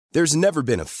There's never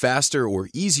been a faster or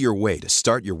easier way to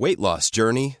start your weight loss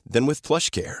journey than with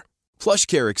PlushCare.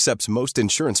 PlushCare accepts most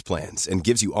insurance plans and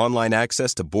gives you online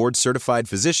access to board-certified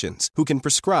physicians who can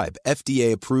prescribe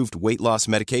FDA-approved weight loss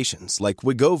medications like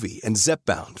Wegovy and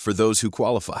Zepbound for those who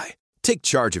qualify. Take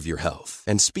charge of your health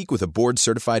and speak with a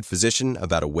board-certified physician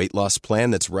about a weight loss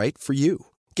plan that's right for you.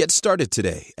 Get started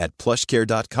today at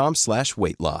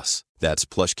plushcare.com/weightloss. That's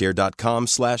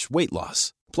plushcare.com/weightloss.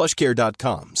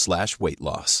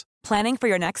 plushcare.com/weightloss. Planning for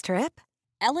your next trip?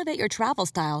 Elevate your travel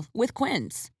style with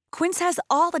Quince. Quince has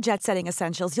all the jet-setting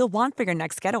essentials you'll want for your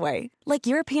next getaway,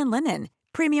 like European linen,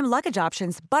 premium luggage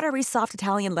options, buttery soft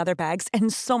Italian leather bags, and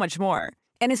so much more.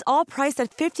 And is all priced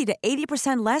at 50 to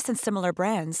 80% less than similar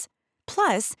brands.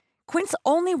 Plus, Quince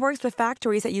only works with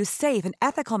factories that use safe and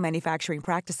ethical manufacturing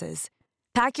practices.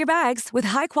 Pack your bags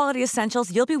with high-quality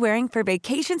essentials you'll be wearing for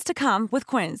vacations to come with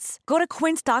Quince. Go to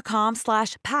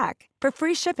quince.com/pack for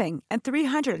free shipping and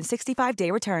 365-day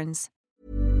returns.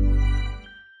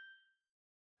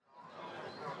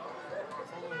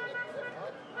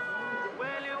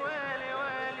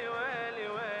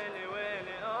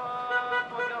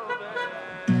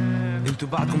 انتوا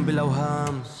بعدكم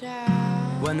بالأوهام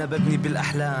وأنا ببني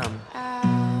بالأحلام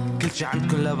كل شي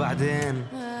عندكم لبعدين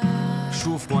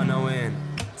شوف وانا وين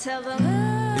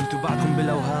انتوا بعدكم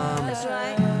بالأوهام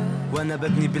وانا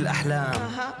ببني بالأحلام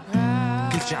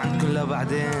كل شي عندكم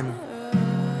لبعدين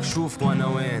شوف وانا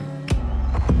وين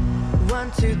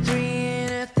 1, 2, 3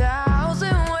 in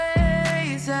 1,000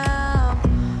 ways I'm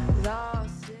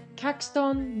lost in...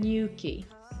 Caxton Newkey.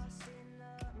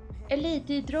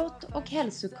 Elitidrott och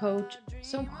hälsocoach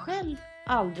som själv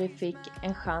aldrig fick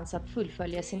en chans att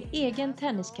fullfölja sin egen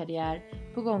tenniskarriär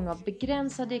på grund av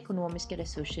begränsade ekonomiska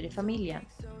resurser i familjen.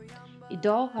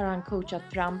 Idag har han coachat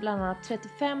fram bland annat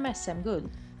 35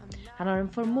 SM-guld. Han har en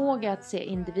förmåga att se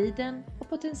individen och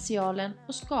potentialen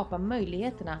och skapa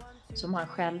möjligheterna som han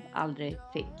själv aldrig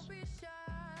fick.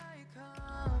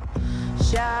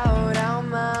 Shout out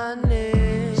my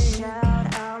name.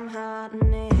 Shout out my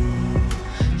name.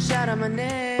 Shout out my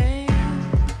name.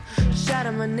 Shout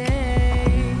out my name.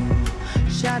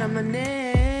 Shout out my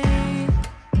name.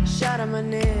 Shout out my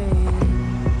name.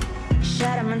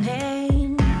 Shout out my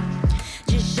name.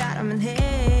 Just shout out my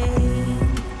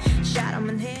name. Shout out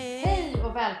my name. Hej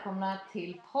och välkomna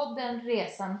till podden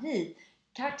Resan hit.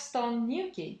 Caxton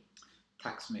Newkey.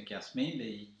 Tack så mycket Jasmin, det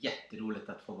är jätteroligt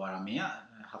att få vara med. Jag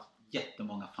har haft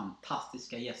jättemånga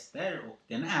fantastiska gäster och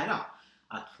det är en ära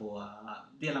att få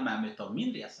dela med mig av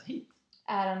min resa hit.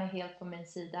 Äran är helt på min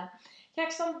sida.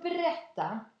 Caxton,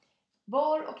 berätta,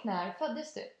 var och när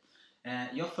föddes du?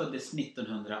 Jag föddes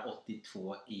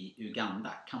 1982 i Uganda,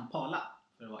 Kampala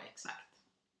för att vara exakt.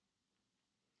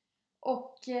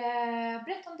 Och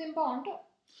berätta om din barndom.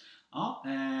 Ja,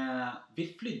 vi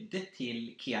flydde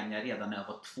till Kenya redan när jag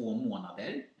var 2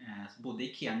 månader. Bodde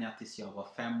i Kenya tills jag var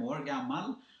 5 år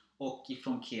gammal. Och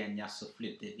ifrån Kenya så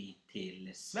flydde vi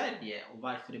till Sverige. Och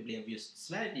varför det blev just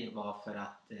Sverige var för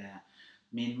att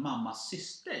min mammas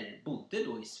syster bodde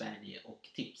då i Sverige och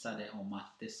tipsade om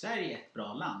att Sverige är ett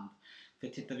bra land. För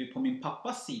tittar vi på min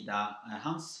pappas sida,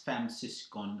 hans 5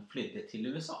 syskon flydde till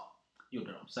USA.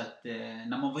 Gjorde de. Så att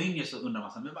när man var yngre så undrar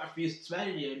man så här, men varför just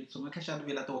Sverige? Liksom, man kanske hade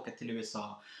velat åka till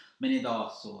USA. Men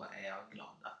idag så är jag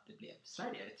glad att det blev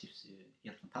Sverige. Det trivs ju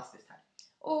helt fantastiskt här.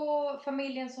 Och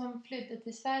familjen som flydde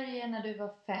till Sverige när du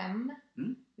var 5.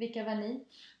 Vilka var ni?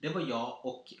 Det var jag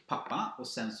och pappa. Och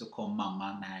sen så kom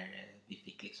mamma när vi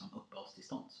fick liksom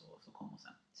uppehållstillstånd. Så kom hon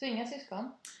sen. Så inga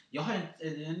syskon? Jag har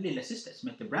en lilla syster som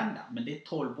heter Brenda. Men det är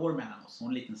 12 år mellan oss. Hon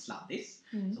är en liten sladdis.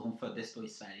 Så hon föddes då i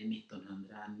Sverige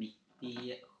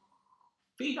 1994.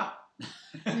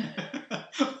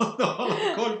 Och då har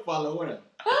jag koll på alla åren.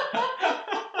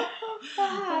 Vad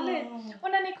härligt.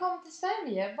 Och när ni kom till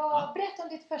Sverige, berätta om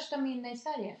ditt första minne i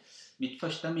Sverige. Mitt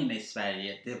första minne i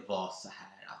Sverige, det var så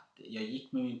här att jag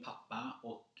gick med min pappa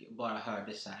och bara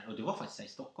hörde så här. Och det var faktiskt här i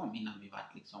Stockholm innan vi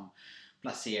var liksom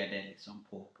placerade liksom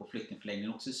på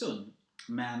flyktingförläggningen Oxelösund.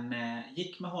 Men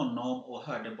gick med honom och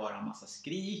hörde bara en massa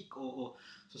skrik och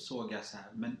så såg jag så här,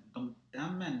 men de där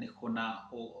människorna,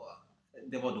 och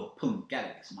det var då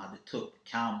punkare som hade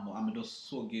tuppkam och men då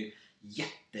såg ju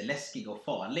jätteläskiga och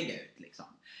farliga ut liksom.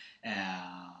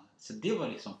 Så det var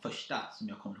liksom första som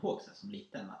jag kommer ihåg så här, som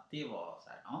liten, att det var så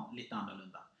här, lite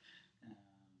annorlunda.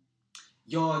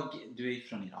 Du är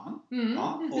från Iran,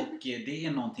 och det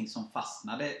är någonting som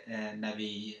fastnade när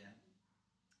vi,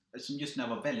 som just när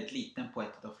jag var väldigt liten på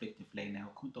ett av flyktingförläggningarna.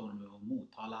 Jag kommer inte ihåg om det var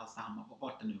Motala, Hallstahammar,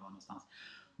 vart det nu var någonstans.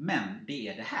 Men det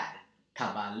är det här.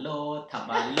 Taballo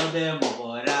de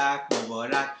Mubarak.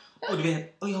 Och du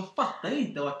vet, och jag fattar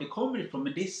inte vart det kommer ifrån,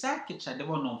 men det är säkert så här, det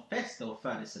var någon fest och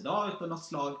födelsedag utav något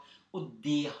slag, och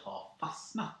det har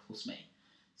fastnat hos mig.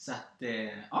 Så att, ja.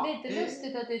 Det är inte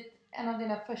lustigt att det är en av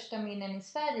dina första minnen i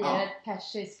Sverige är ett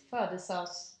persisk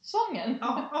födelsedagssången.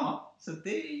 Ja, så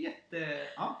det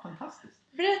är fantastiskt.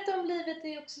 Berätta om livet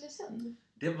i Oxelösund.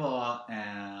 Det var,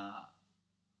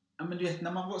 ja men du vet,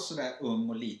 när man var så där ung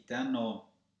och liten, och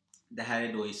det här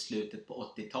är då i slutet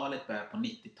på 80-talet, början på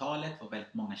 90-talet, var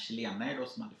väldigt många chilenare då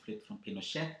som hade flytt från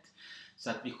Pinochet. Så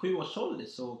att vid 7 års ålder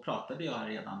så pratade jag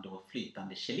redan då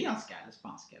flytande chilenska eller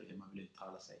spanska, eller hur man vill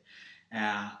uttala sig.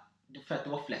 För att det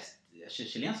var flest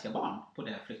chilenska barn på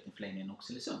den flyktingförläggningen i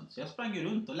Oxelösund. Så jag sprang ju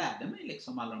runt och lärde mig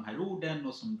liksom alla de här orden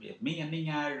och som blev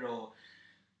meningar, och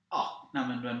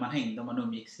men man hängde och man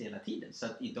umgicks hela tiden. Så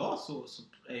att idag så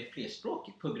är jag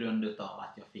flerspråkig på grund av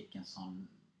att jag fick en sån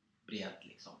bred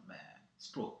liksom,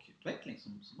 språkutveckling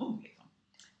som ung. Liksom.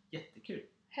 Jättekul.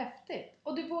 Häftigt.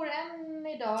 Och du bor än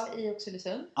idag i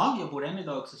Oxelösund? Ja, jag bor än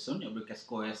idag i Oxelösund. Jag brukar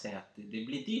skoja och säga att det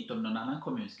blir dyrt om någon annan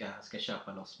kommun ska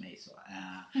köpa loss mig. Så,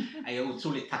 jag är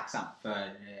otroligt tacksam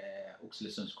för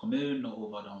Oxelösunds kommun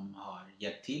och vad de har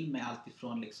hjälpt till med. Allt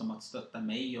ifrån liksom att stötta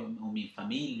mig och min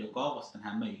familj och gav oss den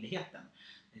här möjligheten.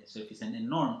 Så det finns en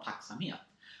enorm tacksamhet.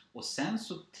 Och sen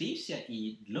så trivs jag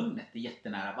i lugnet. Det är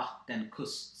jättenära vatten,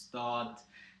 kuststad.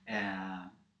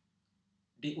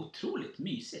 Det är otroligt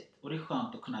mysigt och det är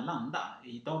skönt att kunna landa.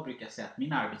 Idag brukar jag säga att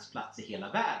min arbetsplats är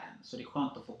hela världen. Så det är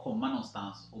skönt att få komma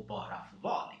någonstans och bara få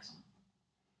vara liksom.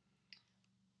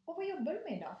 Och vad jobbar du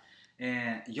med idag?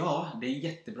 Ja, det är en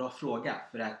jättebra fråga.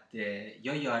 För att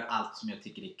jag gör allt som jag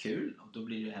tycker är kul. Och då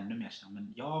blir det ännu mer så.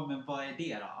 Men vad är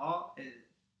det då? Ja,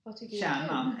 vad tycker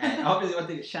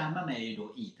du? Kärnan är ju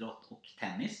då idrott och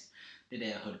tennis. Det är det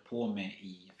jag höll på med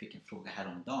jag fick en fråga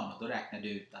häromdagen, och då räknade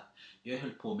jag ut att jag höll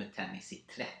på med tennis i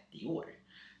 30 år.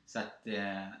 Så att det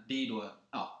är då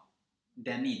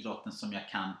den idrotten som jag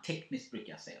kan tekniskt,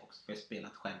 brukar jag säga också. För jag har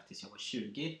spelat själv tills jag var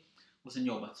 20 och sen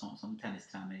jobbat som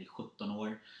tennistränare i 17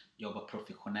 år. Jobbat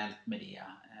professionellt med det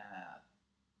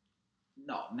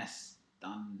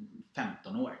nästan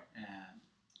 15 år.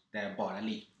 Där jag bara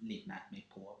livnärt mig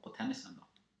på tennisen då.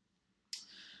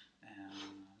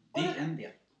 Det är en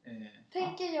del.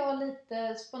 Tänker jag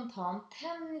lite spontant.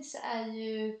 Tennis är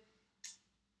ju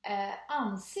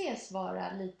anses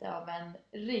vara lite av en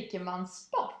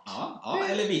rikemanssport. Ja,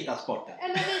 eller vita sporten.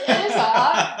 Eller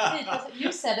så, vita,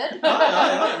 you said it.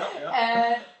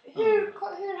 Ja.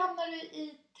 Hur hamnar du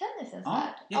i tennisens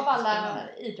värld av alla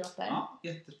idrotter? Ja,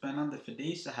 jättespännande, för det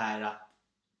är ju så här att,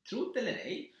 tro det eller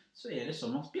ej, så är det så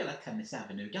att man spelar tennis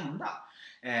även i Uganda.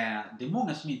 Det är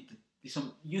många som inte,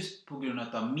 liksom, just på grund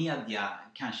av media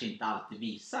kanske inte alltid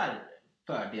visar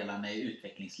fördelarna i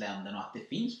utvecklingsländerna och att det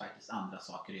finns faktiskt andra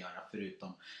saker att göra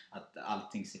förutom att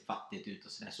allting ser fattigt ut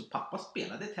och sådär. Så pappa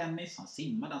spelade tennis, han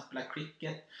simmade, han spelade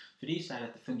cricket. För det är ju så här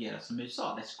att det fungerar som i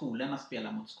USA, där skolorna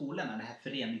spelar mot skolorna. Det här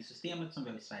föreningssystemet som vi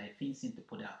har i Sverige finns inte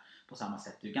på samma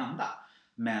sätt i Uganda.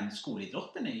 Men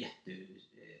skolidrotten är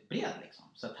jättebred liksom.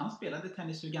 Så att han spelade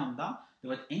tennis i Uganda. Det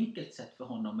var ett enkelt sätt för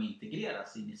honom att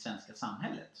integreras in i svenska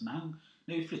samhället. Så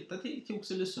när vi flyttade till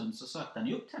Oxelösund så sökte han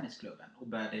ju upp tennisklubben och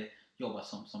började jobba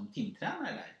som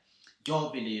teamtränare där.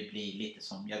 Jag ville ju bli lite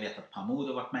som, jag vet att Pamoud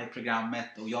har varit med i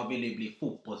programmet, och jag ville ju bli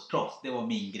fotbollsproffs. Det var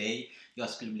min grej. Jag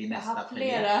skulle bli nästa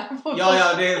flera.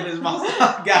 Ja, det är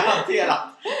massa garanterat.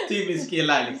 Typisk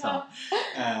killar liksom.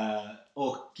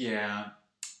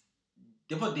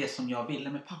 Det var det som jag ville,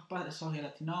 med pappa. Jag sa hela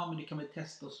tiden, men du kan väl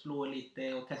testa och slå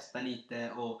lite och testa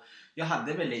lite. Och jag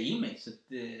hade väl det i mig. Så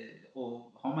att,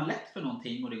 och har man lätt för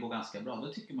någonting och det går ganska bra,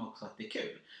 då tycker man också att det är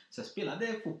kul. Så jag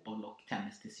spelade fotboll och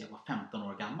tennis tills jag var 15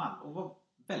 år gammal. Och var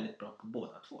väldigt bra på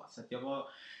båda två. Så att jag var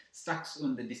strax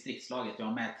under distriktslaget. Jag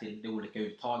var med till de olika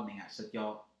uttagningar. Så att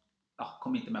jag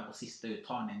kom inte med på sista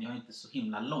uttagningen. Jag är inte så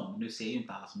himla lång. Nu ser ju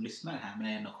inte alla som lyssnar här,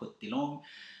 men jag är 1,70 lång.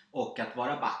 Och att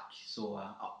vara back så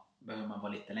behöver man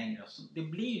vara lite längre. Så det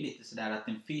blir ju lite sådär att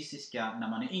den fysiska, när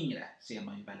man är yngre, ser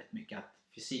man ju väldigt mycket att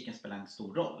fysiken spelar en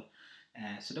stor roll.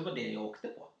 Så det var det jag åkte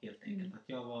på helt enkelt.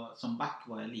 Att som back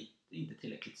var jag inte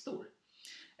tillräckligt stor.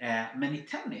 Men i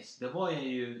tennis, då var jag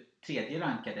ju 3:e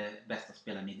rankade bästa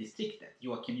spelaren i distriktet.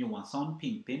 Joakim Johansson,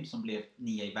 Pim, som blev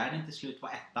 9 i världen till slut, var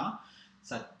 1:a.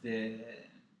 Så att,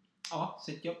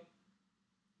 så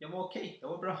jag var okej. Jag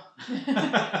var bra.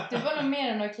 Du var nog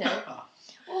mer än okej.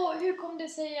 Och hur kom det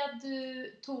sig att du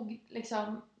tog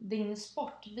liksom din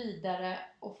sport vidare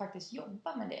och faktiskt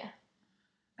jobba med det?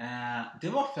 Det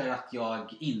var för att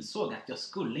jag insåg att jag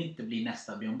skulle inte bli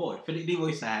nästa Björn Borg. För det var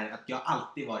ju så här att jag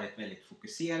alltid varit väldigt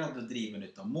fokuserad och driven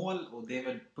utav mål. Och det är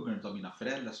väl på grund av mina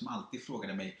föräldrar som alltid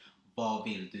frågade mig: vad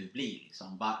vill du bli?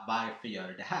 Liksom? Varför gör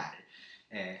du det här?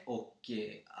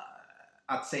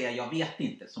 Att säga jag vet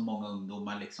inte, som många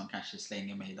ungdomar liksom kanske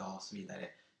slänger mig idag och så vidare.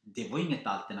 Det var inget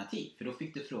alternativ, för då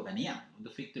fick du frågan igen. Och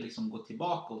då fick du liksom gå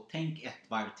tillbaka och tänk ett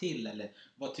varv till. Eller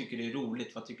vad tycker du är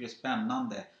roligt? Vad tycker du är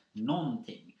spännande?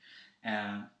 Någonting.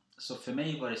 Så för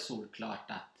mig var det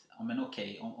solklart att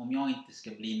om jag inte ska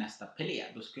bli nästa Pelé,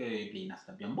 då ska jag ju bli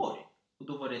nästa Björn Borg. Och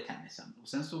då var det tennisen. Och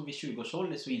sen så vid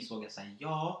 20-årsåldern så insåg jag så här: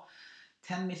 ja,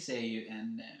 tennis är ju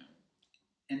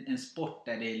en sport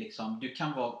där det är liksom, du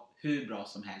kan vara hur bra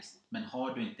som helst, men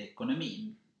har du inte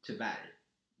ekonomin, tyvärr,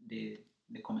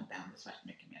 det kommer inte hända så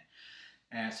mycket mer.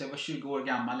 Så jag var 20 år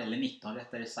gammal, eller 19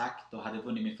 rättare sagt, och hade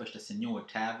vunnit min första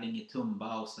seniortävling i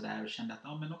Tumba och sådär, och kände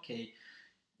att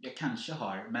jag kanske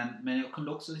har, men jag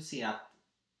kunde också se att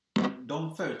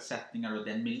de förutsättningar och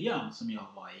den miljön som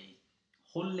jag var i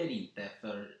håller inte.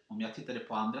 För om jag tittade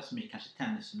på andra som gick kanske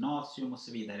tennisgymnasium och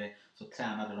så vidare, så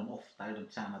tränade de oftare, de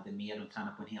tränade mer, de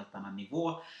tränade på en helt annan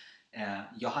nivå.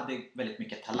 Jag hade väldigt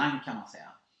mycket talang, kan man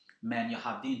säga, men jag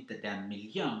hade inte den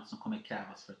miljön som kommer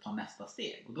krävas för att ta nästa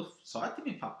steg. Och då sa jag till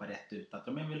min pappa rätt ut att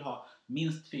om jag vill ha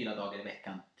minst 4 dagar i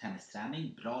veckan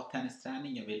tennisträning, bra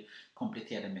tennisträning, jag vill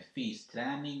komplettera det med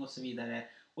fysträning och så vidare,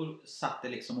 och satte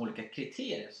liksom olika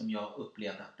kriterier som jag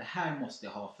upplevde att det här måste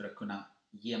jag ha för att kunna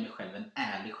ge mig själv en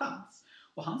ärlig chans.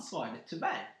 Och han svarade: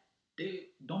 tyvärr,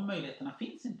 de möjligheterna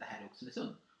finns inte här i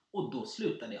Oxelösund. Och då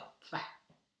slutade jag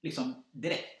liksom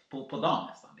direkt på dagen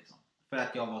nästan liksom. För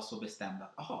att jag var så bestämd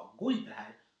att går inte det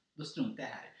här, då struntar jag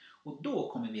här. Och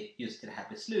då kommer vi just till det här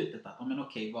beslutet att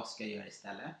vad ska jag göra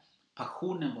istället?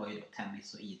 Passionen var ju då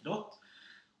tennis och idrott.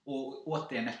 Och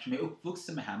återigen, eftersom jag är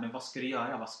uppvuxen med här, men vad ska du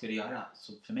göra?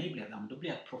 Så för mig blev då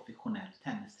blev jag professionell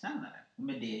tennistränare. Och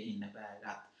med det innebär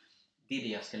att det är det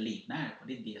jag ska livnära på.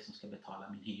 Det är det som ska betala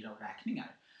min hyra och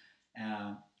räkningar.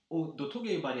 Och då tog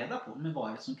jag ju bara reda på, men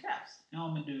vad är det som krävs?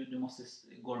 Ja, men du måste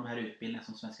gå de här utbildningarna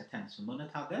som Svenska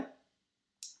Tennisförbundet hade.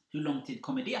 Hur lång tid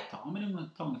kommer det ta? Ja, men det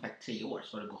tar ungefär 3 år,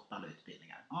 så har det gått alla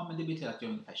utbildningar. Ja, men det betyder att jag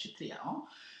är ungefär 23. Ja.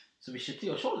 Så vid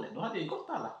 23 års ålder, då hade jag gått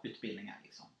alla utbildningar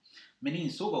liksom. Men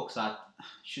insåg också att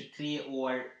 23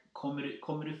 år,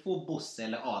 kommer du få Bosse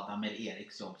eller Adam eller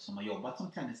Eriks jobb som har jobbat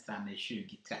som tennistränare i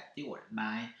 20-30 år?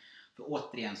 Nej, för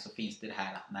återigen så finns det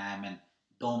här att men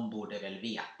de borde väl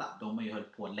veta. De har ju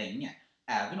hållit på länge.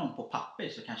 Även om på papper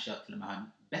så kanske jag till och med har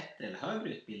en bättre eller högre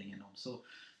utbildning än dem, så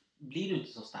blir du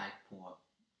inte så stark på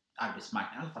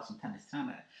arbetsmarknaden, i alla fall som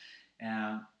tennistränare.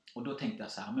 Och då tänkte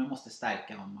jag så här, om jag måste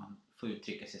stärka, om man får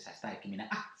uttrycka sig så här, stärka mina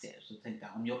aktier. Så tänkte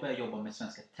jag, om jag börjar jobba med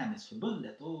Svenska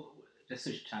Tennisförbundet och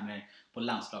resurstränare på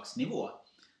landslagsnivå,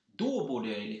 då borde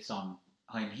jag ju liksom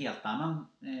ha en helt annan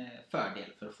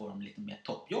fördel för att få de lite mer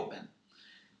toppjobben.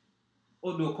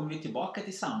 Och då kom vi tillbaka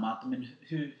till samma, att men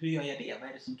hur gör jag det? Vad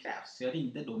är det som krävs? Så jag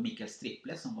ringde då Mikael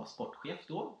Stripple som var sportchef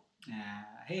då.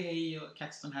 Hej,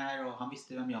 Kaxton här, och han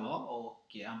visste vem jag var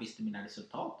och han visste mina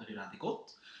resultat och hur det hade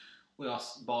gått. Och jag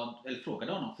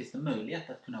frågade honom, finns det möjlighet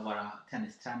att kunna vara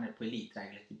tennistränare på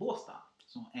elitlägret i Båstad?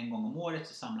 Så en gång om året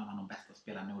så samlar man de bästa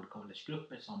spelarna i olika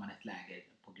åldersgrupper, så har man ett läger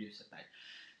på gruset där.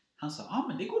 Han sa,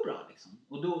 men det går bra liksom.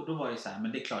 Och då var det så här,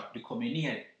 men det är klart, du kommer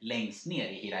ju längst ner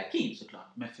i hierarkin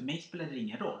såklart. Men för mig spelade det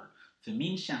ingen roll. För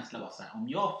min känsla var så här, om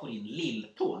jag får in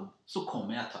lilltån så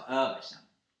kommer jag ta över sen.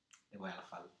 Det var i alla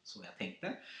fall så jag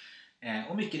tänkte.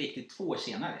 Och mycket riktigt 2 år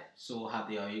senare så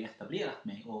hade jag ju etablerat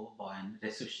mig och var en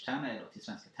resurstränare då till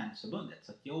Svenska Tennisförbundet.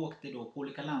 Så att jag åkte då på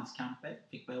olika landskamper,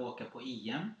 fick börja åka på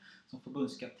EM som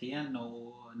förbundskapten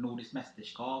och Nordisk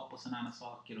mästerskap och sådana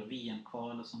saker och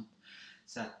VM-kval och sånt.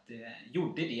 Så att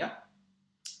gjorde det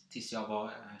tills jag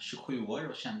var 27 år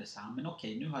och kände så här, men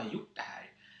okej, nu har jag gjort det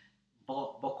här.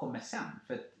 Vad kommer sen?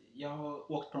 För att jag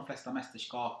har åkt på de flesta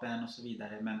mästerskapen och så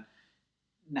vidare, men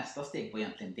nästa steg var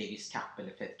egentligen Davis Cup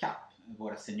eller Fed Cup,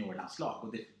 våra seniorlandslag.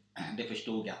 Och det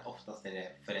förstod jag att oftast är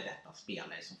det före detta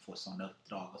spelare som får sådana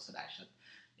uppdrag och sådär. Så att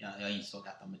jag insåg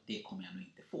att det kommer jag nog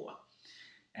inte få.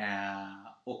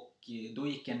 Och då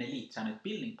gick en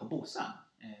elittränarutbildning på Bosön.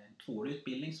 En 2-årig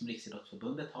utbildning som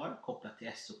Riksidrottsförbundet har kopplat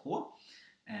till SOK.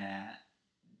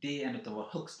 Det är en av våra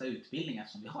högsta utbildningar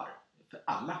som vi har för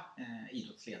alla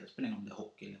idrottsledare, spelar om det är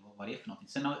hockey eller vad det är för någonting.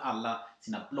 Sen har alla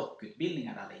sina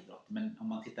blockutbildningar, alla idrotter, men om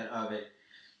man tittar över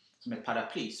som ett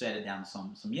paraply så är det den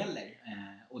som gäller.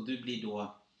 Och du blir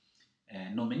då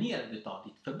nominerad utav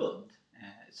ditt förbund.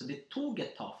 Så det tog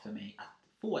ett tag för mig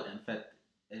att få den, för att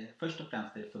först och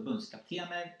främst är det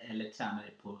förbundskaptener eller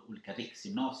tränare på olika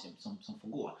riksgymnasium som får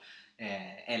gå.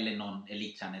 Eller någon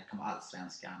elittränare, kan vara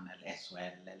Allsvenskan eller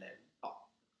SHL eller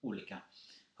olika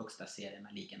högsta serierna,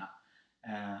 ligorna.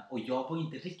 Och jag var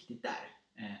inte riktigt där.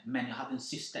 Men jag hade en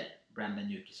syster, Brandon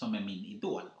Juki, som är min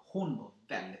idol. Hon var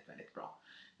väldigt, väldigt bra.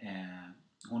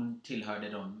 Hon tillhörde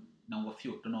när hon var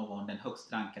 14 år var hon den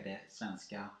högst rankade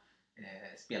svenska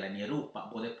spelaren i Europa,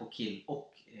 både på kill-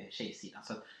 och tjejsidan.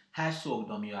 Så att här såg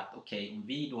de ju att okej, om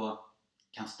vi då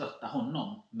kan stötta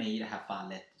honom med i det här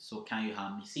fallet, så kan ju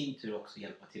han i sin tur också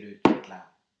hjälpa till att utveckla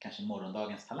kanske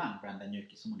morgondagens talang, Brandon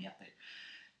Juki som hon heter.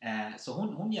 Så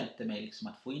hon hjälpte mig liksom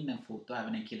att få in en fot, och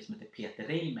även en kille som heter Peter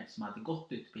Reimer som hade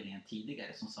gått utbildningen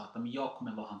tidigare, som sa att jag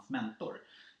kommer vara hans mentor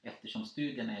eftersom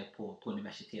studierna är på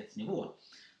universitetsnivå.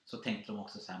 Så tänkte de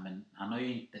också så här, men han har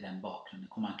ju inte den bakgrunden,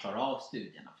 kommer han klara av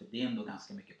studierna? För det är ändå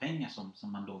ganska mycket pengar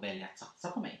som man då väljer att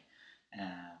satsa på mig.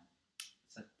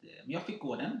 Så att, men jag fick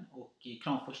gå den, och i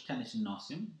Kramfors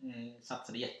tennisgymnasium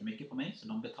satsade jättemycket på mig, så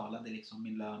de betalade liksom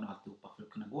min lön och alltihopa för att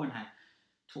kunna gå den här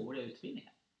 2-åriga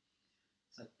utbildningen.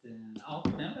 Så att, ja,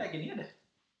 på den vägen är det.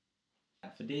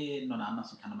 För det är någon annan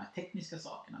som kan de här tekniska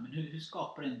sakerna. Men hur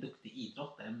skapar en duktig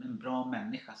idrottare, en bra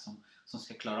människa som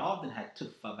ska klara av den här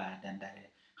tuffa världen där det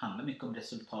handlar mycket om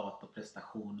resultat och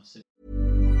prestation och så.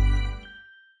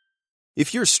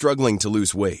 If you're struggling to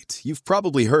lose weight, you've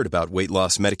probably heard about weight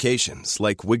loss medications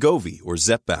like Wegovy or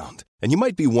Zepbound, and you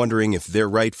might be wondering if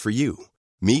they're right for you.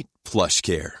 Meet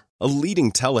PlushCare, a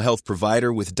leading telehealth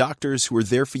provider with doctors who are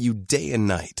there for you day and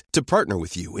night to partner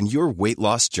with you in your weight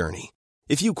loss journey.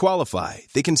 If you qualify,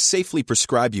 they can safely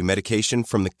prescribe you medication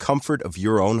from the comfort of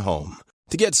your own home.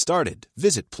 To get started,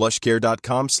 visit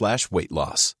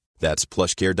plushcare.com/weightloss. That's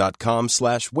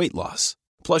plushcare.com/weightloss.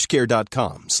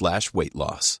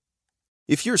 plushcare.com/weightloss.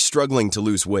 If you're struggling to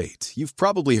lose weight, you've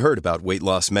probably heard about weight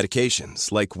loss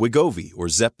medications like Wegovy or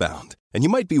Zepbound, and you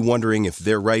might be wondering if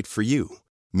they're right for you.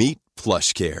 Meet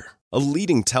PlushCare, a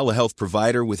leading telehealth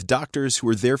provider with doctors who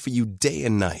are there for you day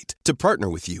and night to partner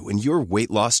with you in your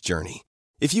weight loss journey.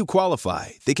 If you qualify,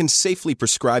 they can safely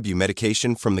prescribe you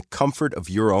medication from the comfort of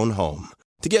your own home.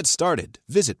 To get started,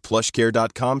 visit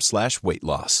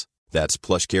plushcare.com/weightloss. That's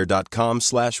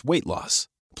plushcare.com/weightloss.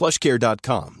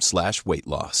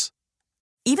 plushcare.com/weightloss.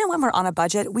 Even when we're on a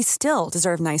budget, we still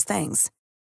deserve nice things.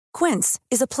 Quince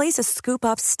is a place to scoop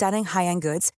up stunning high-end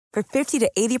goods for 50 to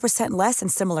 80% less than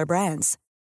similar brands.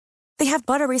 They have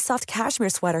buttery soft cashmere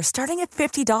sweaters starting at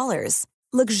 $50,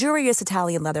 luxurious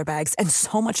Italian leather bags, and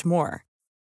so much more.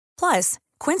 Plus,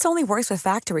 Quince only works with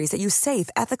factories that use safe,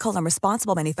 ethical, and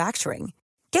responsible manufacturing.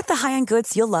 Get the high-end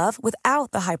goods you'll love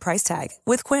without the high price tag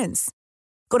with Quince.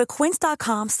 Go to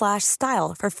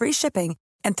quince.com/style for free shipping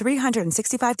and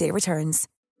 365-day returns.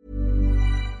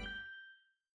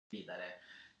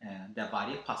 Där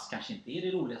varje pass kanske inte är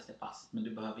det roligaste passet, men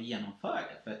du behöver genomföra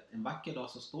det. För att en vacker dag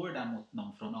så står du där mot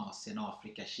någon från Asien,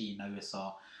 Afrika, Kina,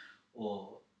 USA,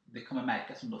 och det kommer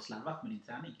märkas som du har slarvat med din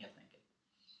träning helt enkelt.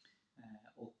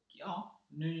 Och ja,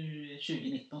 nu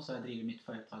 2019 så har jag drivit mitt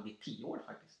företag i 10 år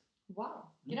faktiskt. Wow,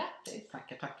 grattis!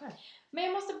 Tackar. Men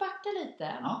jag måste backa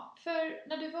lite. Ja. För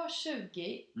när du var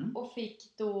 20 och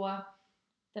fick då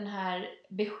den här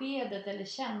beskedet eller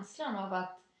känslan av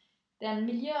att den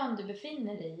miljön du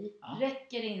befinner dig i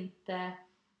räcker inte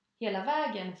hela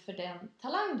vägen för den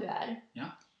talang du är. Ja.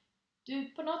 Du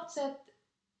på något sätt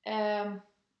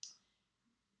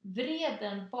vred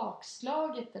den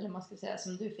bakslaget, eller man ska säga,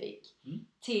 som du fick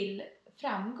till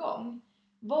framgång.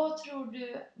 Vad tror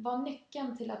du var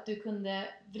nyckeln till att du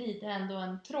kunde vrida ändå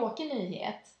en tråkig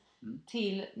nyhet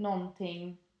till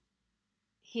någonting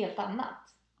helt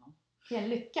annat? Till en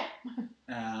lycka?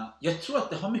 Jag tror att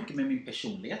det har mycket med min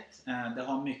personlighet. Det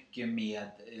har mycket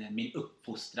med min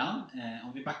uppfostran.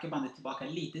 Om vi backar bandet tillbaka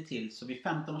lite till, så vid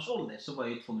 15 års ålder så var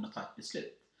jag ju tvungen att ta ett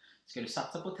beslut. Ska du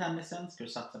satsa på tennisen? Ska du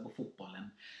satsa på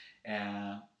fotbollen?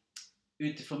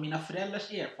 Utifrån mina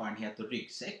föräldrars erfarenhet och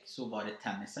ryggsäck så var det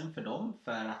tennisen för dem.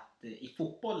 För att i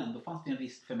fotbollen då fanns det en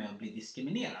risk för mig att bli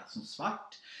diskriminerad som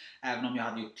svart. Även om jag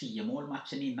hade gjort 10 mål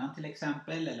matchen innan till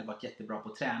exempel, eller varit jättebra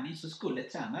på träning, så skulle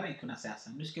tränaren kunna säga så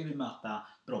här: nu ska vi möta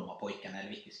Brommapojkarna, eller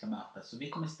vilka vi ska möta. Så vi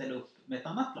kommer ställa upp med ett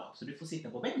annat lag, så du får sitta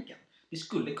på bänken. Det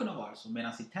skulle kunna vara så.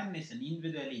 Medan i tennis, en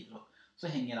individuell idrott, så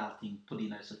hänger allting på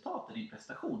dina resultat och din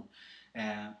prestation.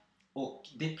 Och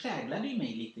det präglade ju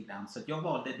mig lite grann, så att jag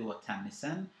valde då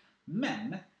tennisen.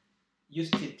 Men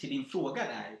just till din fråga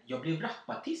där, jag blev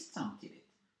rapartist samtidigt.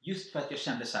 Just för att jag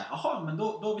kände så här, aha, men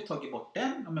då har vi tagit bort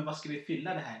den. Men vad ska vi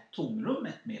fylla det här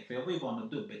tomrummet med? För jag var ju van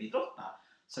att dubbelidrotta.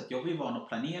 Så att jag var ju van att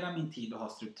planera min tid och ha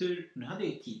struktur. Nu hade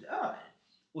jag ju tid över.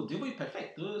 Och det var ju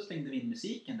perfekt, då slängde vi in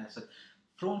musiken där. Så att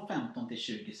från 15 till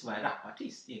 20 så var jag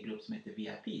rapartist i en grupp som heter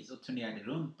VIP. Så turnerade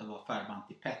runt och var förband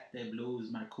till Petter,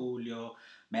 Blues, Markoolio,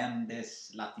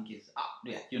 Mendes, Latin Kids,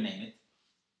 du vet, you name it.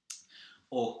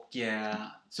 Och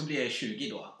så blev jag 20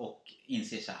 då och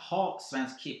inser så här,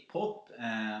 svensk hiphop,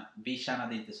 vi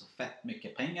tjänade inte så fett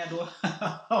mycket pengar då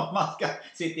om man ska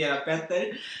citera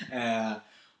Petter.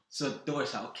 Så då var det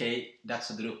så här, okej,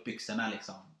 dags att dra upp byxorna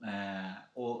liksom.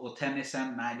 Och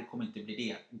tennisen, nej det kommer inte bli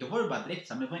det. Då var det bara direkt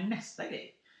så här, men vad är nästa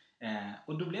grej?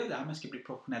 Och då blev det att man skulle bli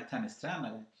professionell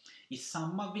tennistränare. I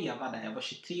samma veva där jag var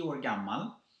 23 år gammal,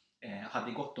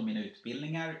 hade gått om mina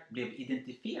utbildningar, blev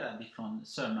identifierad ifrån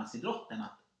Sörmlandsidrotten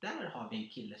att där har vi en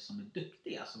kille som är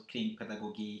duktig alltså kring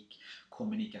pedagogik,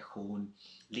 kommunikation,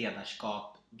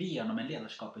 ledarskap. Vi ger honom en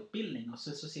ledarskapsutbildning och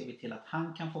så ser vi till att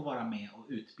han kan få vara med och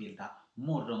utbilda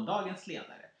morgondagens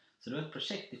ledare. Så det var ett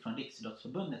projekt ifrån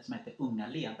Riksidrottsförbundet som heter Unga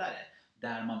ledare,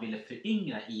 där man ville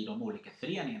föryngra i de olika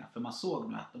föreningarna. För man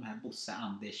såg nu att de här Bosse,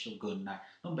 Anders och Gunnar,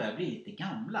 de börjar bli lite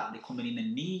gamla. Det kommer in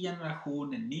en ny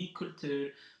generation, en ny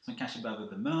kultur som kanske behöver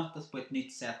bemötas på ett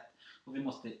nytt sätt. Och vi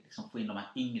måste liksom få in de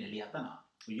här yngre ledarna.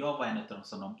 Och jag var en av dem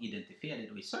som de identifierade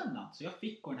då i Sörmland. Så jag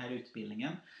fick gå den här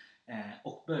utbildningen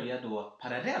och började då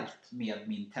parallellt med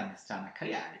min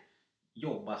tennistränarkarriär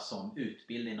jobba som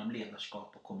utbildare inom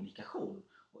ledarskap och kommunikation.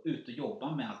 Och ut och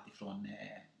jobba med allt ifrån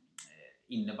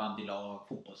innebandylag,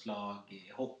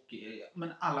 fotbollslag, hockey,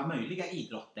 men alla möjliga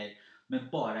idrotter, men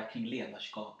bara kring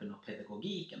ledarskapen och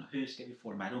pedagogiken och hur ska vi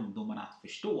få de här ungdomarna att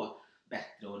förstå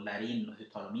bättre och lära in och hur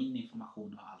tar de in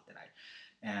information och allt det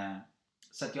där.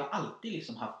 Så att jag har alltid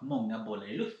liksom haft många bollar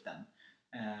i luften.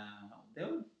 Det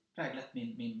har präglat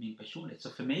min personlighet. Så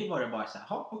för mig var det bara så här,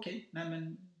 okej, nej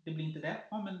men det blir inte det,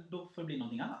 men då får det bli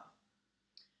någonting annat.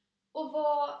 Och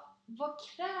vad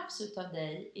krävs utav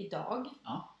dig idag?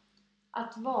 Ja.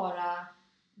 Att vara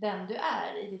den du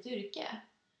är i ditt yrke?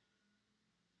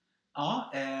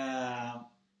 Ja,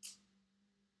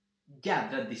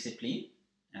 jädra disciplin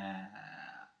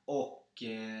och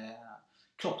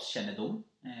kroppskännedom.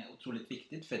 Otroligt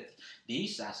viktigt, för att det är ju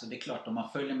så här, så det är klart om man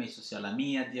följer med i sociala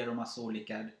medier och massa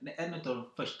olika, en av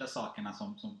de första sakerna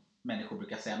som människor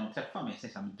brukar säga när de träffar mig,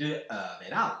 säger så här, men du är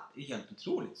överallt, det är helt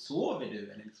otroligt, sover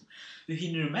du eller liksom, hur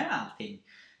hinner du med allting?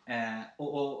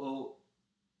 Och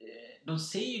de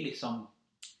ser ju liksom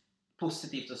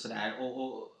positivt och sådär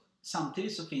och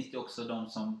samtidigt så finns det också de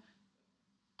som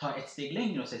tar ett steg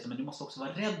längre och säger så, men du måste också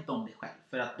vara rädd om dig själv,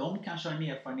 för att de kanske har en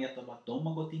erfarenhet av att de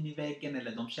har gått in i väggen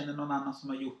eller de känner någon annan som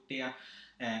har gjort det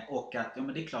och att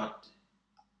men det är klart,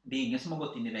 det är ingen som har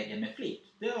gått in i väggen med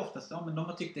flit. Det är oftast men de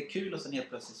har tyckt det är kul och sen helt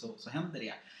plötsligt så händer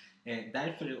det.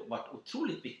 Därför har det varit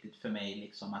otroligt viktigt för mig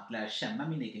liksom, att lära känna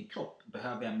min egen kropp.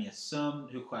 Behöver jag mer sömn?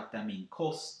 Hur sköter jag min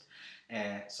kost?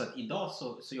 Så att idag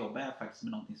så jobbar jag faktiskt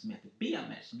med någonting som heter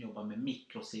BEMER, som jobbar med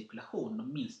mikrocirkulation,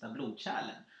 de minsta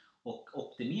blodkärlen, och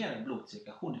optimerar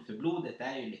blodcirkulationen, för blodet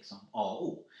är ju liksom A och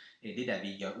O. Det är där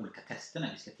vi gör olika tester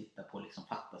när vi ska titta på liksom,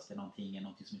 fattas det någonting, är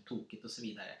någonting som är tokigt och så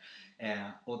vidare.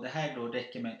 Och det här då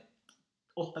räcker med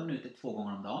 8 minuter 2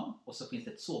 gånger om dagen, och så finns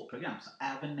det ett sovprogram, så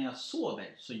även när jag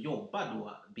sover så jobbar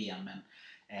då BEMER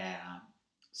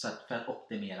så att för att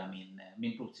optimera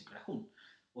min blodcirkulation.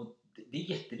 Och det är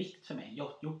jätteviktigt för mig. Jag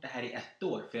har gjort det här i 1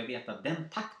 år, för jag vet att den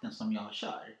takten som jag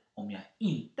kör, om jag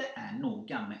inte är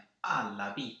noga med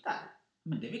alla bitar,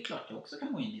 men det är väl klart jag också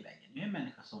kan gå in i väggen. Jag är en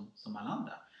människa som alla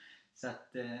andra. Så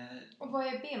att, och vad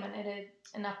är BEMER? Är det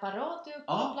en apparat du är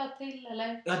uppkopplad till?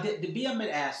 Eller? Ja, det BEMER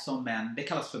är som det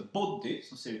kallas för body,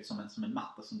 som ser ut som en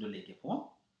matta som du ligger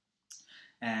på.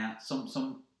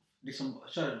 Som liksom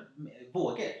kör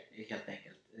vågor helt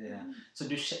enkelt. Så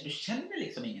du känner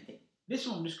liksom ingenting. Det är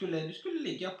som om du skulle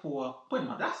ligga på en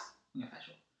madrass, ungefär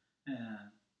så.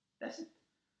 That's it.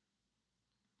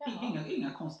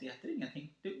 Inga konstigheter,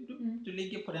 ingenting. Du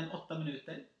ligger på den 8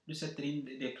 minuter. Du sätter in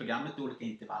det programmet i olika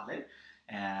intervaller.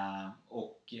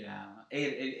 Och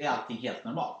är allting helt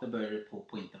normalt, då börjar du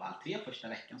på intervall 3 första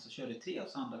veckan, så kör du 3 och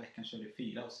så andra veckan kör du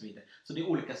 4 och så vidare. Så det är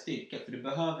olika styrkor, för du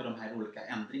behöver de här olika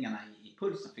ändringarna i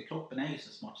pulsen, för kroppen är ju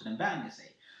så smart så den vänjer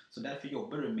sig. Så därför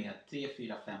jobbar du med 3,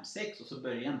 4, 5, 6 och så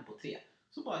börjar igen på 3.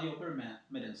 Så bara jobbar du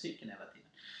med den cykeln hela tiden.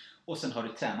 Och sen har du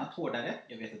tränat hårdare.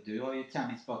 Jag vet att du har ju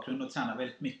träningsbakgrund och tränar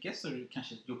väldigt mycket, så du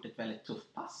kanske gjort ett väldigt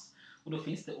tufft pass. Och då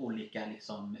finns det olika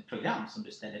liksom, program som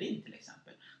du ställer in till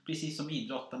exempel. Precis som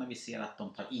idrottarna, vi ser att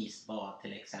de tar isbad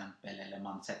till exempel, eller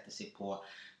man sätter sig på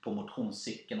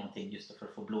motionscykel någonting just för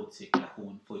att få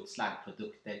blodcirkulation, få ut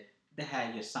slaggprodukter. Det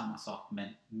här gör samma sak,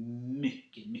 men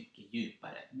mycket, mycket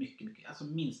djupare. Mycket, alltså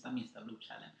minsta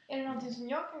blodkärlen. Är det någonting som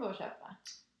jag kan gå och köpa?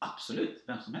 Absolut,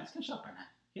 vem som helst kan köpa den här.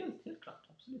 Helt klart,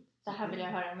 absolut. Det här vill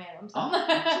jag höra mer om sen. Ja,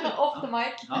 absolut. Off the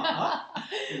mic.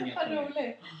 Inga Vad problem.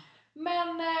 roligt.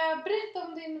 Men berätta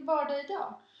om din vardag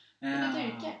idag. I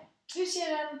ditt yrke. Hur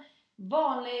ser en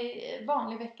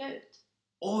vanlig vecka ut?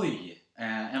 Oj!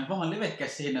 En vanlig vecka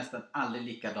ser nästan aldrig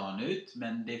likadan ut,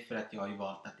 men det är för att jag har ju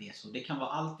valt att det är så. Det kan vara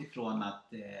allt ifrån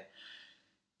att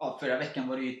förra veckan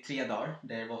var det ju 3 dagar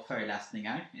där det var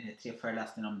föreläsningar. 3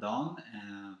 föreläsningar om dagen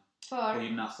på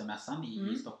gymnasiemässan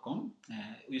i Stockholm.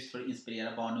 Just för att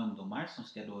inspirera barn och ungdomar som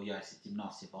ska då göra sitt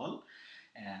gymnasieval.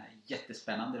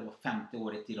 Jättespännande, det var 50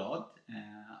 året i rad.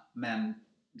 Men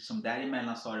som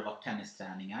däremellan så har det varit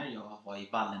tennisträningar. Jag var i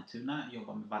Vallentuna,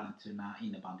 jobbade med Vallentuna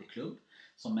innebandyklubb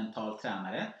som mental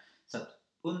tränare. Så att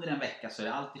under en vecka så är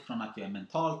det allt ifrån att jag är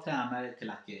mental tränare till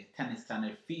att jag är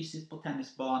tennistränare fysiskt på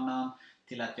tennisbanan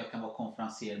till att jag kan vara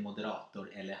konferenser,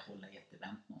 moderator eller hålla i ett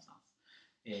event någonstans.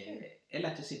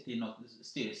 Eller att jag sitter i något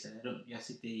styrelserum. Jag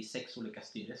sitter i 6 olika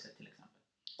styrelser till exempel.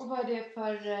 Och vad är det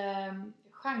för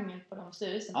genre på de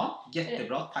styrelserna? Ja,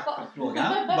 jättebra. Tack för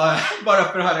frågan. Bara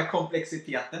för att höra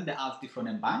komplexiteten. Det är allt ifrån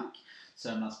en bank,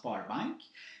 Sörmlands Sparbank,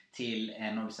 till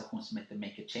en organisation som heter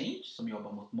Make a Change som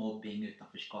jobbar mot mobbing,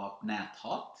 utanförskap,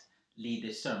 näthat.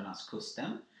 Leader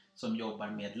Sörmlandskusten som jobbar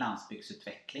med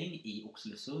landsbygdsutveckling i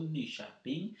Oxelösund,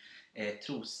 Nyköping,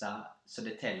 Trosa,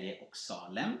 Södertälje och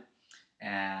Salem.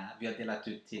 Vi har delat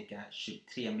ut cirka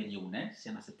 23 miljoner de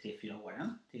senaste 3-4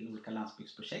 åren till olika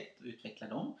landsbygdsprojekt och utvecklar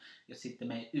dem. Jag sitter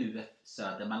med UF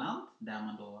Södermanland där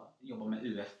man då jobbar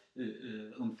med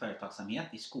ung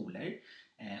företagsamhet i skolor.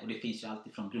 Och det finns ju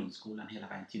alltid från grundskolan hela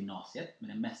vägen till gymnasiet, men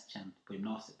det är mest känt på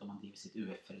gymnasiet om man driver sitt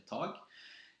UF-företag.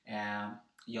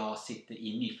 Jag sitter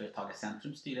i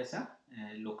Nyföretagarcentrums styrelse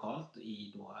lokalt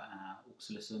i då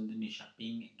Oxelösund,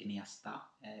 Nyköping, Gnesta,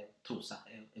 Trosa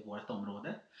är vårt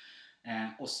område.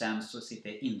 Och sen så sitter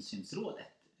jag i insynsrådet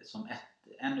som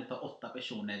en av 8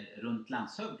 personer runt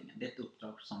landshövdingen. Det är ett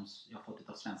uppdrag som jag har fått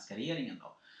av svenska regeringen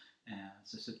då.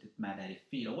 Så jag har suttit med där i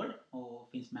 4 år och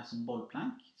finns med som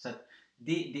bollplank. Så att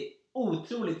det är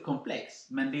otroligt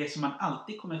komplext, men det som man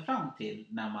alltid kommer fram till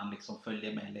när man liksom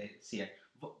följer med eller ser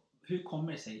hur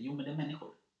kommer det sig? Jo, men det är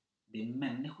människor. Det är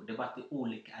människor. Det är bara att det är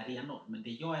olika arenor. Men det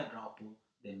jag är bra på,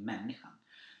 det är människan.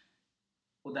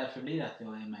 Och därför blir det att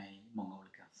jag är med i många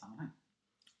olika sammanhang.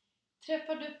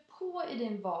 Träffar du på i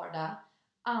din vardag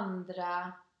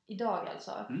andra, idag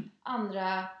alltså,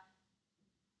 andra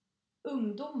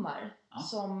ungdomar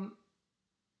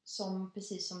som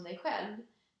precis som dig själv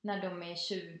när de är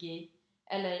 20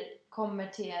 eller kommer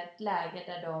till ett läge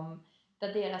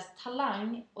där deras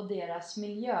talang och deras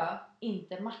miljö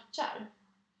inte matchar?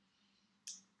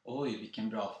 Oj, vilken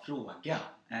bra fråga.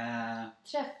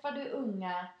 Träffar du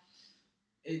unga?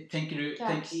 Tänker du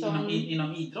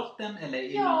inom idrotten eller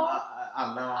Ja, inom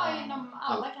alla? Ja, inom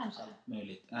alla kanske. Allt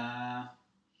möjligt.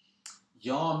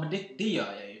 Ja, men det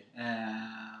gör jag ju.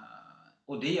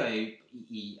 Och det gör jag ju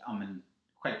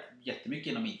själv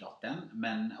jättemycket inom idrotten,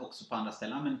 men också på andra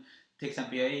ställen. Men till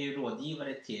exempel, jag är ju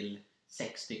rådgivare till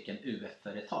 6 stycken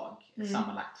UF-företag,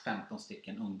 sammanlagt 15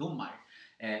 stycken ungdomar.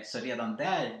 Så redan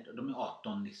där, de är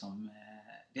 18 liksom,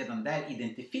 redan där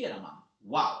identifierar man,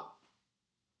 wow!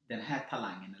 Den här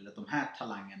talangen eller de här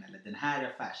talangen eller den här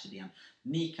affärsidén,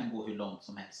 ni kan gå hur långt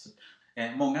som helst.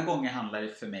 Många gånger handlar det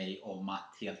för mig om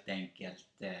att helt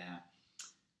enkelt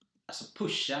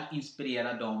pusha,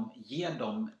 inspirera dem, ge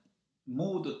dem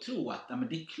mod och tro att men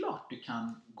det är klart du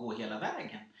kan gå hela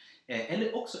vägen.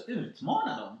 Eller också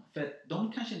utmana dem, för att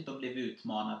de kanske inte har blivit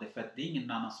utmanade för att det är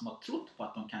ingen annan som har trott på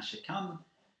att de kanske kan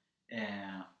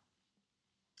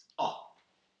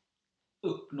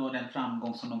uppnå den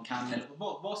framgång som de kan eller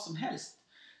vad som helst.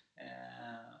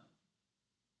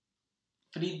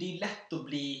 För det är lätt att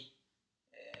bli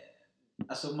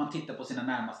om man tittar på sina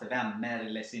närmaste vänner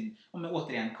eller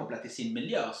återigen kopplat till sin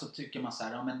miljö, så tycker man så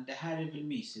här, men det här är väl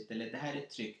mysigt eller det här är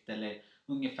tryggt eller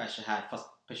ungefär så här,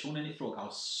 fast personen i fråga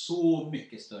har så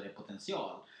mycket större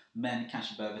potential men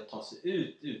kanske behöver ta sig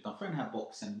utanför den här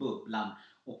boxen, bubblan,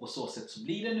 och på så sätt så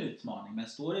blir det en utmaning. Men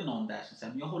står det någon där som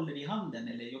säger, jag håller i handen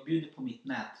eller jag bjuder på mitt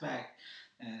nätverk,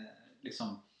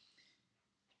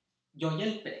 jag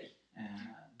hjälper dig,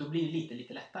 då blir det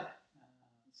lite lättare.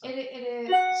 Är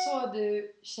det så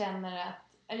du känner att,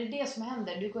 är det som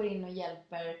händer? Du går in och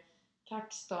hjälper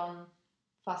Kaxton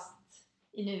fast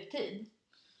i nutid?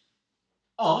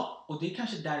 Ja, och det är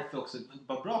kanske därför också,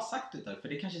 var bra sagt det där, för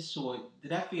det är kanske så, det är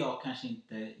därför jag kanske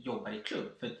inte jobbar i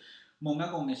klubb. För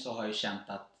många gånger så har jag känt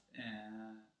att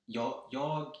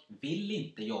jag vill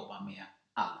inte jobba med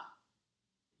alla.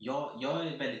 Jag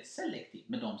är väldigt selektiv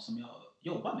med de som jag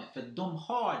jobbar med, för de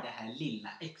har det här lilla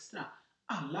extra.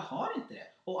 Alla har inte det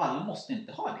och alla måste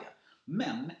inte ha det.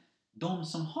 Men de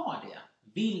som har det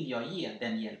vill jag ge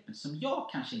den hjälpen som jag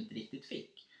kanske inte riktigt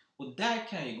fick? Och där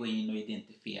kan jag gå in och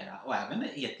identifiera, och även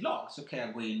i ett lag så kan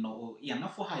jag gå in och ena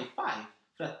få high five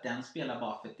för att den spelar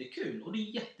bara för att det är kul. Och det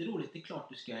är jätteroligt, det är klart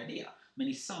du ska göra det. Men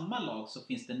i samma lag så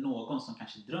finns det någon som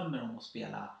kanske drömmer om att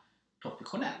spela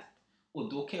professionellt. Och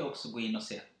då kan jag också gå in och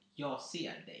säga, jag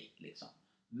ser dig liksom.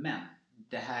 Men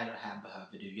det här och det här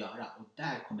behöver du göra. Och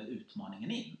där kommer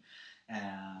utmaningen in.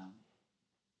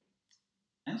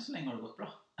 Än så länge har det gått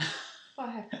bra. Vad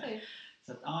häftigt.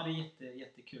 Så att, ja, det är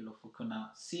jättekul att få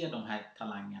kunna se de här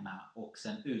talangerna och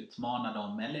sen utmana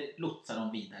dem eller lotsa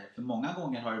dem vidare. För många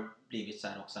gånger har det blivit så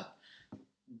här också att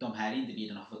de här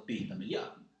individerna har fått byta miljö.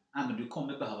 Men du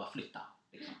kommer behöva flytta.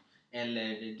 Liksom.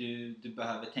 Eller du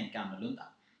behöver tänka annorlunda.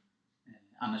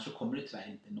 Annars så kommer du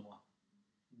tyvärr inte nå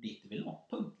dit du vill nå.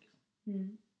 Punkt. Liksom.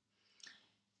 Mm.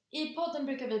 I podden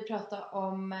brukar vi prata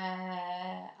om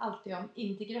alltid om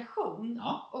integration.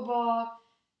 Ja. Och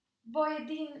vad är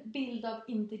din bild av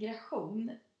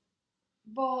integration?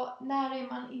 När är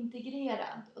man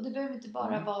integrerad? Och det behöver inte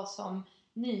bara vara som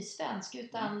nysvensk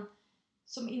utan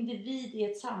som individ i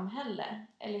ett samhälle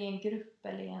eller i en grupp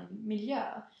eller i en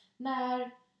miljö.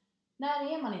 När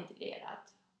är man integrerad?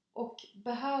 Och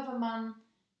behöver man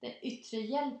den yttre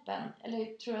hjälpen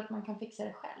eller tror du att man kan fixa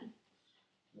det själv?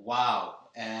 Wow!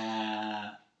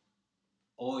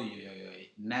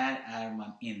 Oj. När är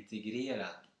man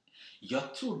integrerad?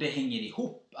 Jag tror det hänger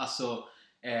ihop. Alltså,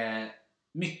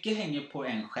 mycket hänger på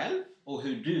en själv och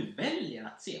hur du väljer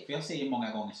att se. För jag säger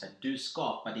många gånger så här, du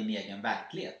skapar din egen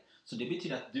verklighet. Så det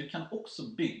betyder att du kan också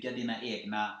bygga dina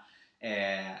egna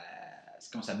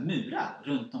ska man säga, murar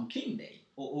runt omkring dig.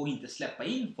 Och inte släppa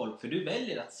in folk. För du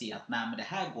väljer att se att nej men det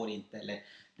här går inte. Eller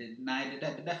nej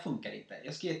det där funkar inte.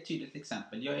 Jag ska ge ett tydligt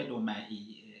exempel. Jag är då med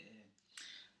i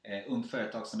Ung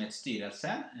Företagsamhets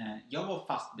styrelse. Jag var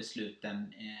fast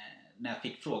besluten när jag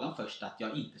fick frågan först att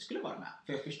jag inte skulle vara med.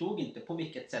 För jag förstod inte på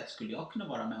vilket sätt skulle jag kunna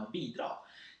vara med och bidra.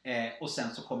 Och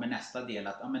sen så kommer nästa del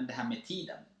att men det här med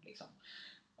tiden. Liksom.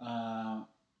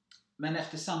 Men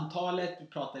efter samtalet, vi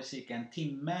pratade cirka en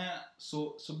timme,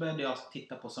 så började jag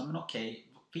titta på så, men okej,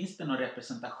 finns det någon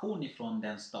representation ifrån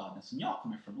den staden som jag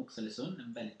kommer från? Oxelösund,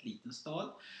 en väldigt liten stad.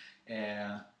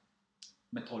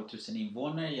 Med 12 000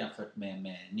 invånare jämfört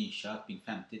med Nyköping,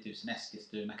 50 000,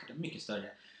 Eskilstuna, mycket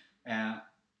större.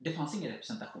 Det fanns ingen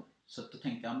representation. Så då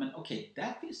tänkte jag, men okej,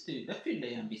 där fyller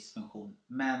jag en viss funktion.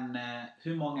 Men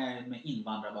hur många är med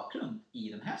invandrarbakgrund i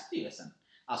den här styrelsen?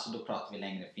 Alltså då pratar vi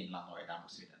längre Finland, Norge, Danmark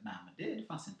och så vidare. Nej, men det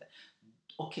fanns inte.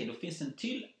 Okej, då finns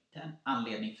en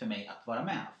anledning för mig att vara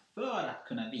med. För att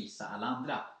kunna visa alla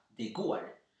andra, det går.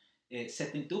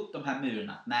 Sätt inte upp de här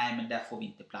murarna. Nej, men där får vi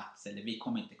inte plats. Eller vi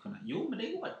kommer inte kunna. Jo, men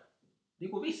det går. Det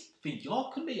går visst. För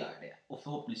jag kunde göra det. Och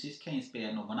förhoppningsvis kan jag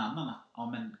inspirera någon annan. Att, ja,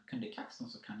 men kunde Kaxton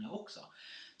så kan jag också.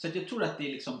 Så att jag tror att det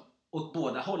är liksom åt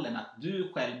båda hållen. Att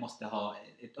du själv måste ha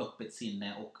ett öppet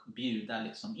sinne. Och bjuda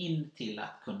liksom in till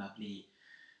att kunna bli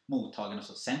mottagen och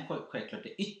så. Sen självklart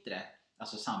det yttre.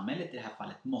 Alltså samhället i det här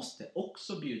fallet måste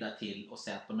också bjuda till och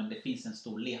säga att men det finns en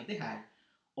stor ledig här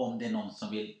om det är någon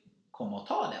som vill komma och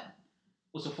ta den.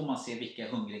 Och så får man se vilka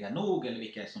är hungriga nog eller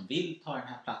vilka är som vill ta den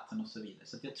här platsen och så vidare.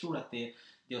 Så att jag tror att det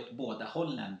är åt båda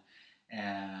hållen.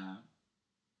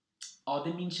 Ja, det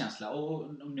är min känsla.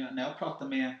 Och när jag pratar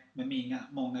med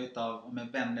många utav med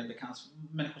vänner, bekanta,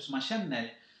 människor som man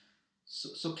känner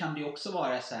så kan det också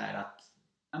vara så här att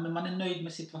men man är nöjd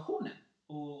med situationen.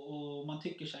 Och man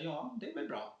tycker så här, ja det är väl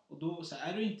bra. Och då så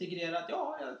här, är du integrerad?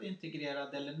 Ja, jag är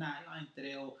integrerad. Eller nej, jag är inte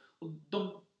det. Och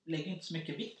de lägger inte så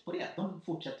mycket vikt på det. De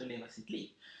fortsätter att leva sitt liv.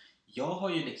 Jag har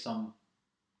ju liksom,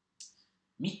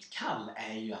 mitt kall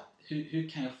är ju att hur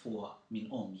kan jag få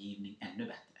min omgivning ännu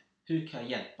bättre? Hur kan jag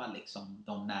hjälpa liksom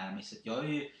de nära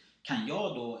mig? Kan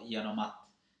jag då genom att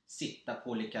sitta på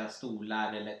olika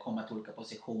stolar eller komma till olika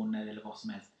positioner eller vad som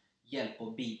helst hjälpa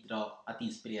och bidra att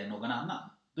inspirera någon annan?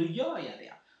 Då gör jag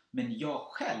det. Men jag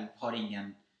själv har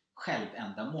ingen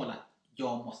självändamål att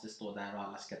jag måste stå där och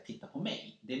alla ska titta på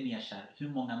mig. Det är mer så här, hur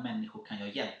många människor kan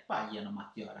jag hjälpa genom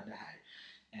att göra det här?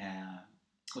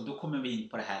 Och då kommer vi in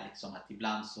på det här liksom att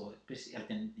ibland så,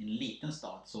 speciellt i en liten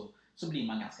stad så blir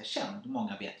man ganska känd.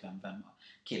 Många vet vem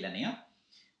killen är.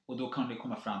 Och då kan det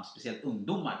komma fram speciellt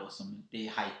ungdomar då som det är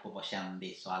hype på att vara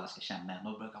kändis och alla ska känna en.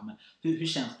 Och då brukar man, hur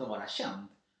känns det att vara känd?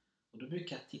 Och då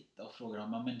brukar jag titta och fråga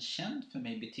dem, men känd för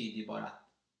mig betyder ju bara att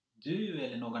du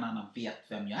eller någon annan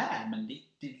vet vem jag är. Men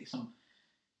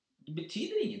det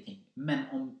betyder ingenting. Men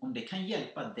om det kan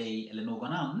hjälpa dig eller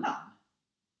någon annan,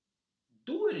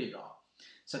 då är det ju bra.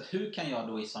 Så att hur kan jag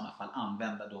då i sådana fall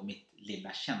använda då mitt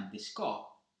lilla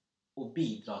kändisskap och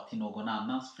bidra till någon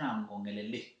annans framgång eller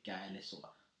lycka eller så.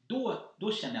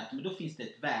 då känner jag att men då finns det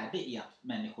ett värde i att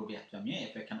människor vet vem jag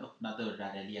är, för jag kan öppna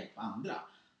dörrar eller hjälpa andra.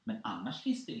 Men annars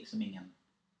finns det liksom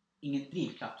ingen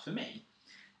drivkraft för mig.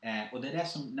 Och det är det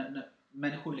som när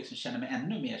människor liksom känner mig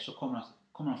ännu mer, så kommer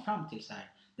de fram till så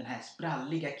här: den här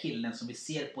spralliga killen som vi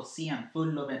ser på scen,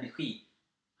 full av energi.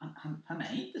 Han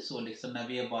är inte så liksom när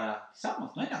vi är bara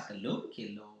tillsammans. Han är en ganska lugn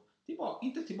kille och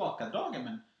inte tillbakadragen,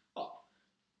 men ja.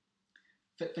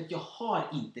 För jag har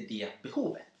inte det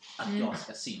behovet att jag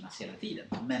ska synas hela tiden.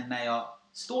 Men när jag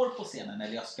står på scenen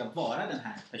eller jag ska vara den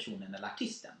här personen eller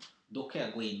artisten, då kan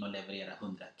jag gå in och leverera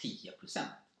 110%.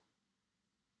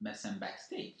 Men sen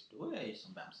backstage, då är jag ju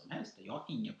som vem som helst. Jag har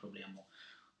inga problem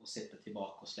att sätta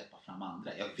tillbaka och släppa fram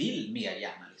andra. Jag vill mer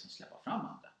gärna liksom släppa fram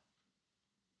andra.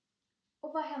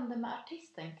 Och vad händer med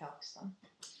artisten Kaxton?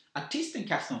 Artisten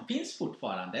Kaxton finns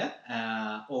fortfarande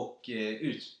och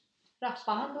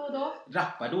rappar han då och då?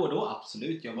 Rappar då och då,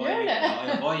 absolut. Jag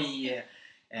var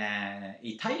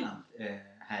i Thailand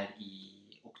här i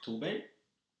oktober.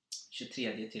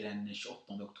 23 till den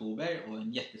 28 oktober, och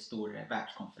en jättestor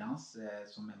världskonferens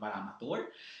som är varannat år,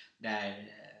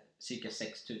 där cirka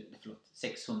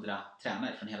 600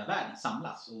 tränare från hela världen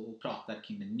samlas och pratar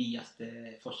kring den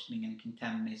nyaste forskningen kring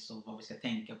tennis och vad vi ska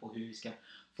tänka på, hur vi ska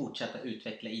fortsätta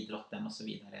utveckla idrotten och så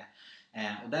vidare.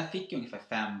 Och där fick jag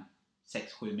ungefär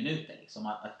 5-6-7 minuter liksom,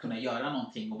 att kunna göra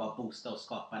någonting och bara boosta och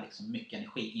skapa liksom mycket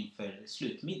energi inför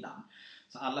slutmiddagen.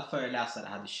 Så alla föreläsare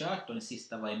hade kört, och den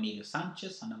sista var Emilio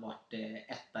Sanchez. Han har varit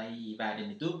etta i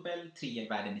världen i dubbel, 3 i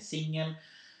världen i singel.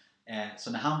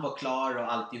 Så när han var klar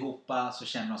och alltihopa, så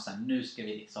kände de så här: nu ska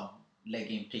vi liksom lägga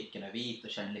in pricken över i och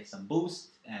köra en liksom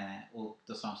boost. Och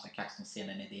då sa de så här: Kaxton,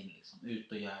 scenen är din, liksom,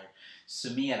 ut och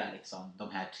summera liksom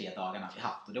de här 3 dagarna vi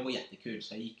haft. Och det var jättekul,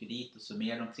 så jag gick ju dit och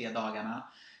summerade de 3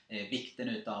 dagarna. Vikten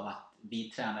utav att vi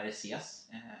tränare ses,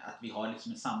 att vi har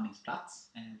liksom en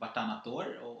samlingsplats vartannat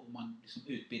år, och man liksom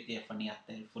utbyter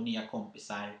erfarenheter, får nya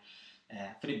kompisar.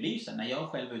 För det blir ju så, när jag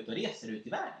själv är ute och reser ut i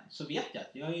världen, så vet jag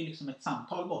att jag är liksom ett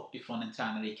samtal bort ifrån en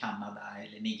tränare i Kanada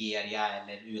eller Nigeria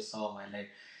eller USA eller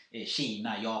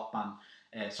Kina, Japan,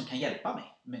 som kan hjälpa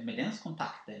mig med dens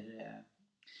kontakter.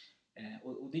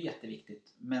 Och det är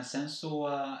jätteviktigt. Men sen så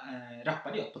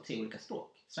rappade jag på 3 olika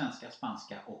språk: svenska,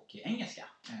 spanska och engelska.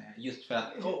 Just för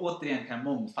att återigen kan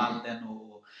mångfalden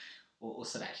och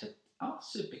sådär. Så ja,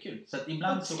 superkul. Så att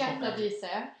ibland så kommer... Uppskattade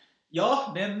gissar.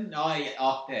 Ja,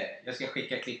 jag ska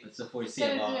skicka klippet så får du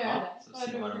se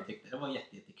vad de tyckte. Det var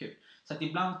jättekul. Så att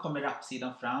ibland kommer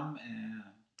rapsidan fram.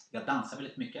 Jag dansar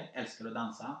väldigt mycket, älskar att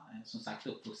dansa. Som sagt,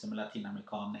 uppvuxen med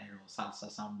latinamerikaner och salsa,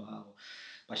 samba och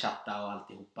bachata och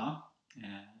alltihopa.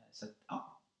 Så att,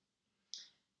 ja.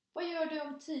 Vad gör du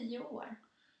om 10 år?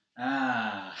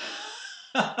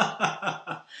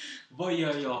 Vad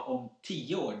gör jag om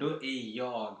 10 år? Då är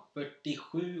jag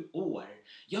 47 år.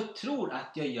 Jag tror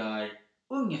att jag gör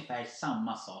ungefär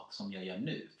samma sak som jag gör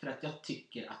nu. För att jag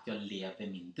tycker att jag lever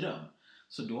min dröm.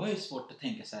 Så då är det svårt att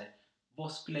tänka så här: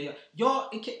 vad skulle jag göra?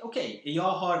 Okej,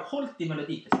 jag har hållit i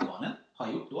Melodifestivalen. Har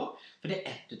jag gjort då. För det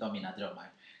är ett av mina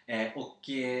drömmar.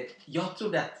 Jag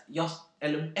trodde att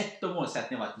ett av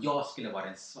målsättningarna var att jag skulle vara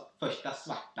den första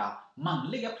svarta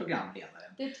manliga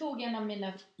programledaren. Det tog en av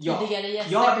mina tidigare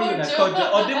gäster. Ja, det gjorde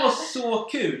jag. Och det var så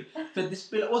kul. För det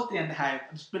spelar återigen det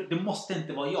här. Det måste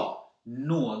inte vara jag.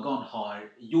 Någon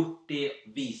har gjort det,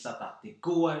 visat att det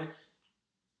går.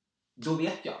 Då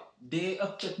vet jag. Det är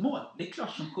öppet mål. Det är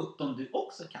klart som 17 du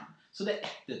också kan. Så det är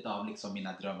ett av liksom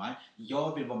mina drömmar.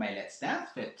 Jag vill vara med i Let's Dance,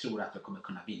 för jag tror att jag kommer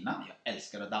kunna vinna. Jag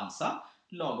älskar att dansa.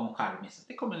 Lagom charmig. Så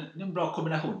det är en bra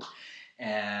kombination.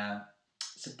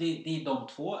 Så det är de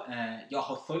 2. Jag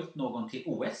har följt någon till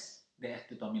OS. Det är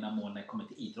ett av mina mål när jag kommer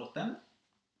till idrotten.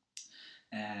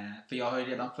 För jag har ju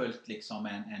redan följt liksom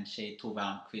en tjej, Tove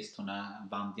Almqvist. Hon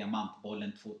vann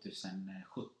diamantbollen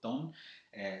 2017.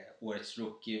 Årets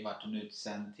rookie vart hon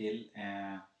utsänd till.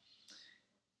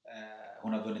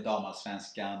 Hon har vunnit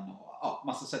damallsvenskan och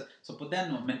massa sätt. Så på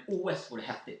den, men OS vore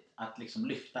häftigt att liksom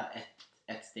lyfta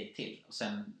ett steg till. Och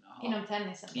sen, inom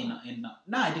tennisen då?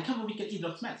 Nej, det kan vara vilken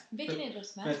idrott som helst. Vilken idrott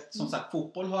som helst? För som sagt,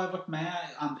 fotboll har jag varit med,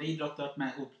 andra idrotter har varit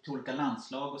med till olika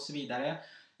landslag och så vidare.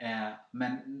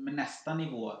 Men med nästa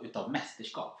nivå utav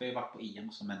mästerskap, för jag har varit på EM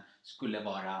och så, men skulle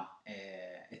vara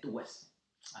ett OS.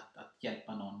 Att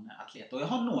hjälpa någon atlet. Och jag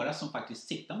har några som faktiskt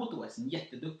siktar mot OS. En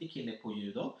jätteduktig kille på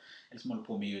judo, eller som håller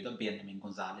på med judo, Benjamin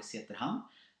Gonzales heter han.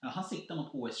 Han siktar mot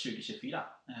OS 2024.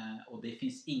 Och det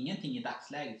finns ingenting i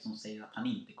dagsläget som säger att han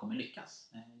inte kommer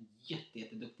lyckas.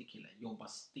 Jätteduktig kille, jobbar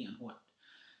stenhårt.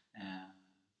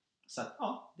 Så att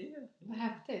ja, det vad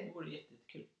häftigt. vore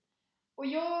jättekul.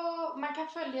 Och man kan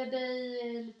följa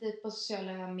dig lite på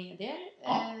sociala medier.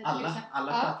 Ja,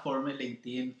 alla plattformar,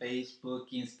 LinkedIn,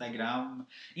 Facebook, Instagram.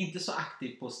 Inte så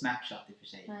aktiv på Snapchat i och för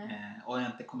sig. Och jag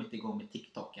har inte kommit igång med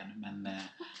TikTok än. Men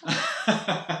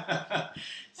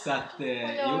så att, och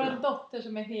jag har en dotter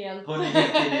som är helt... Hon är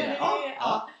helt inne i det.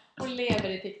 Ja. Hon lever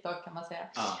i TikTok kan man säga.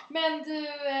 Ja. Men du,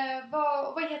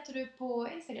 vad heter du på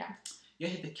Instagram? Jag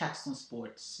heter Caxton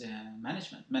Sports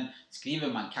Management. Men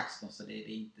skriver man Caxton så det är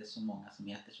inte så många som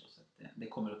heter så. Så att, det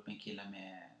kommer upp en kille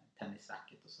med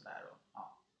tennisracket och sådär.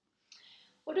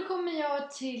 Och då kommer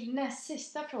jag till näst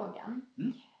sista frågan.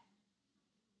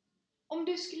 Om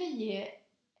du skulle ge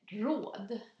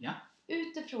råd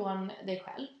utifrån dig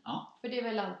själv. För det är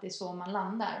väl alltid så man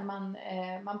landar.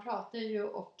 Man pratar ju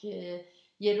och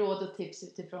ger råd och tips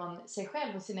utifrån sig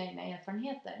själv och sina egna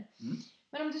erfarenheter.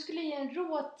 Men om du skulle ge en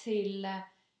råd till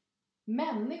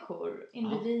människor,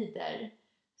 individer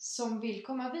som vill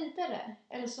komma vidare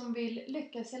eller som vill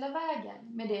lyckas hela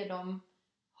vägen med det de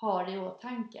har i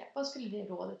åtanke. Vad skulle det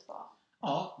rådet vara?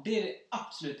 Ja, det är det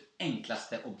absolut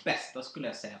enklaste och bästa skulle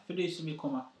jag säga. För det är som vill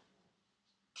komma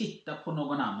titta på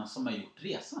någon annan som har gjort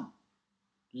resan.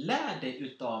 Lär dig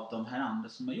utav de här andra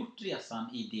som har gjort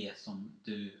resan i det som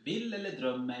du vill eller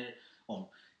drömmer om.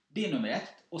 Det är nummer 1.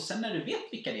 Och sen när du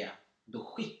vet vilka det är, då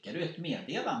skickar du ett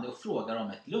meddelande och frågar om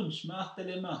ett lunchmöte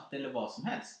eller möte eller vad som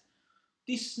helst.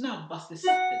 Det är snabbaste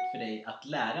sättet för dig att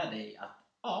lära dig att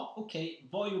okej,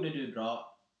 vad gjorde du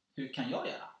bra? Hur kan jag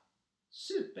göra?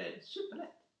 Superlätt.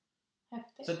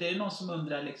 Häftigt. Så att det är någon som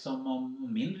undrar liksom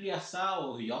om min resa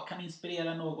och hur jag kan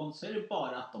inspirera någon, så är det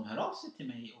bara att de hör av sig till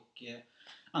mig. Och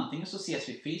antingen så ses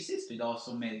vi fysiskt, idag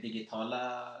som med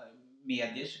digitala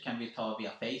medier så kan vi ta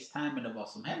via FaceTime eller vad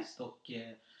som helst. Och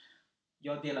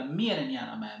jag delar mer än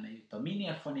gärna med mig utav min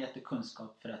erfarenhet och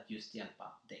kunskap för att just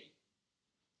hjälpa dig.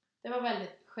 Det var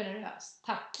väldigt generöst.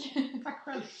 Tack. Tack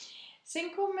själv.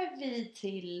 Sen kommer vi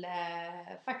till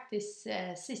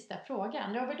sista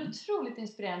frågan. Det har varit otroligt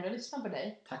inspirerande att lyssna på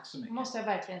dig. Tack så mycket. Måste jag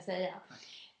verkligen säga.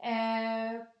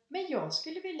 Men jag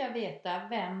skulle vilja veta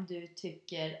vem du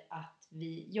tycker att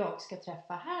jag ska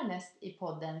träffa härnäst i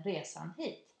podden Resan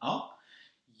hit. Ja,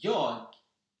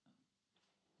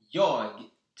 jag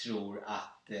tror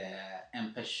att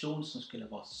en person som skulle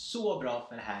vara så bra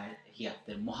för det här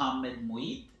heter Mohammed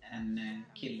Moeed, en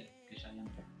kille.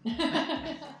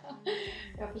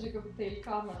 Jag försöker få till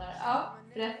kameran här. Ja,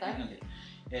 berätta.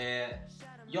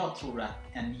 Jag tror att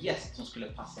en gäst som skulle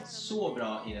passa så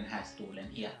bra i den här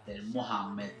stolen heter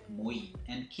Mohammed Moeed.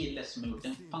 En kille som har gjort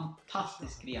en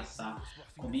fantastisk resa.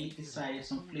 Kom hit till Sverige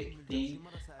som flykting.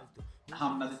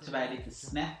 Hamnade tyvärr lite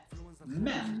snett.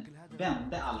 Men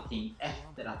vände allting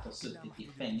efter att ha suttit i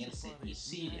fängelse i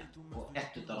Syrien. Och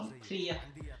ett av de 3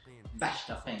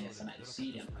 värsta fängelserna i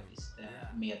Syrien faktiskt.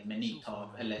 Med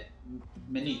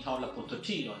menytavla på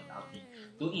tortyr och allting.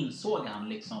 Då insåg han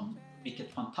liksom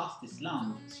vilket fantastiskt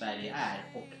land Sverige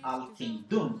är. Och allting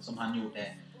dumt som han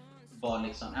gjorde var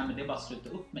liksom, men det är bara att sluta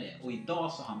upp med det. Och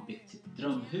idag så har han byggt sitt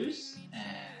drömhus.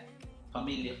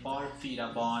 Familjefar,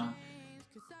 4 barn.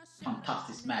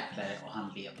 Fantastisk mäklare och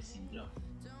han lever sin dröm.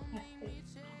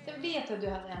 Jag vet att du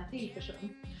hade en till person.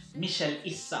 Michel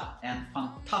Issa, en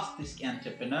fantastisk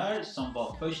entreprenör som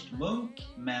var först munk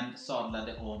men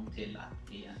sadlade om till att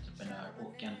bli entreprenör.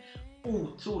 Och en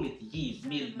otroligt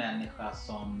givmild människa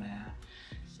som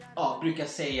brukar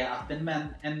säga att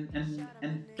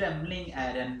en främling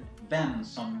är en vän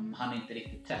som han inte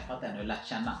riktigt träffat ännu och lärt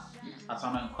känna. Alltså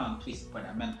han har en skön twist på det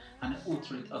där, men han är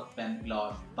otroligt öppen,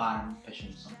 glad, varm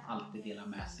person som alltid delar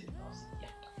med sig av sitt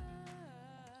hjärta.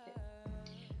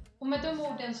 Och med de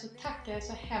orden så tackar jag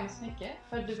så hemskt mycket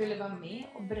för att du ville vara med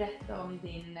och berätta om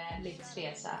din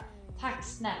livsresa. Tack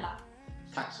snälla!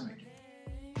 Tack så mycket!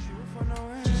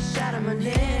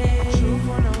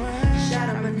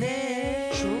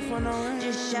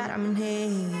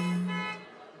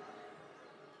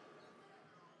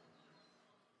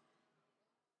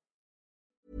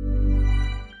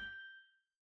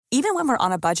 Even when we're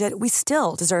on a budget, we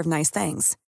still deserve nice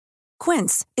things.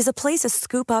 Quince is a place to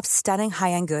scoop up stunning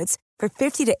high-end goods for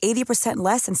 50 to 80%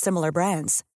 less than similar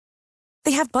brands.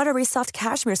 They have buttery soft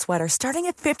cashmere sweaters starting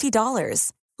at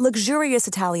 $50, luxurious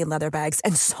Italian leather bags,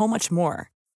 and so much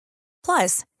more.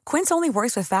 Plus, Quince only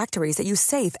works with factories that use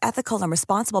safe, ethical, and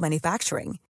responsible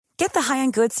manufacturing. Get the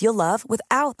high-end goods you'll love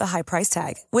without the high price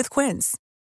tag with Quince.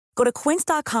 Go to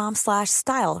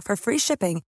quince.com/style for free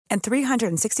shipping and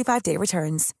 365-day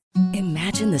returns.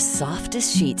 Imagine the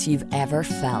softest sheets you've ever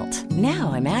felt.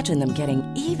 Now imagine them getting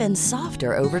even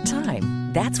softer over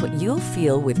time. That's what you'll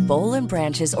feel with Boll &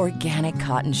 Branch's organic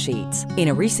cotton sheets. In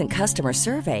a recent customer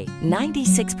survey,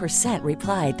 96%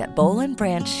 replied that Boll &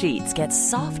 Branch sheets get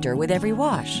softer with every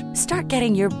wash. Start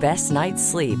getting your best night's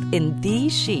sleep in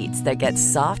these sheets that get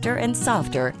softer and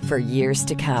softer for years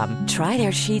to come. Try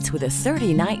their sheets with a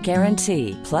 30-night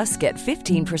guarantee. Plus, get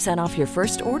 15% off your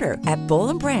first order at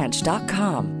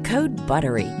bollandbranch.com. Code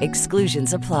BUTTERY.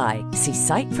 Exclusions apply. See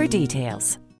site for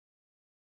details.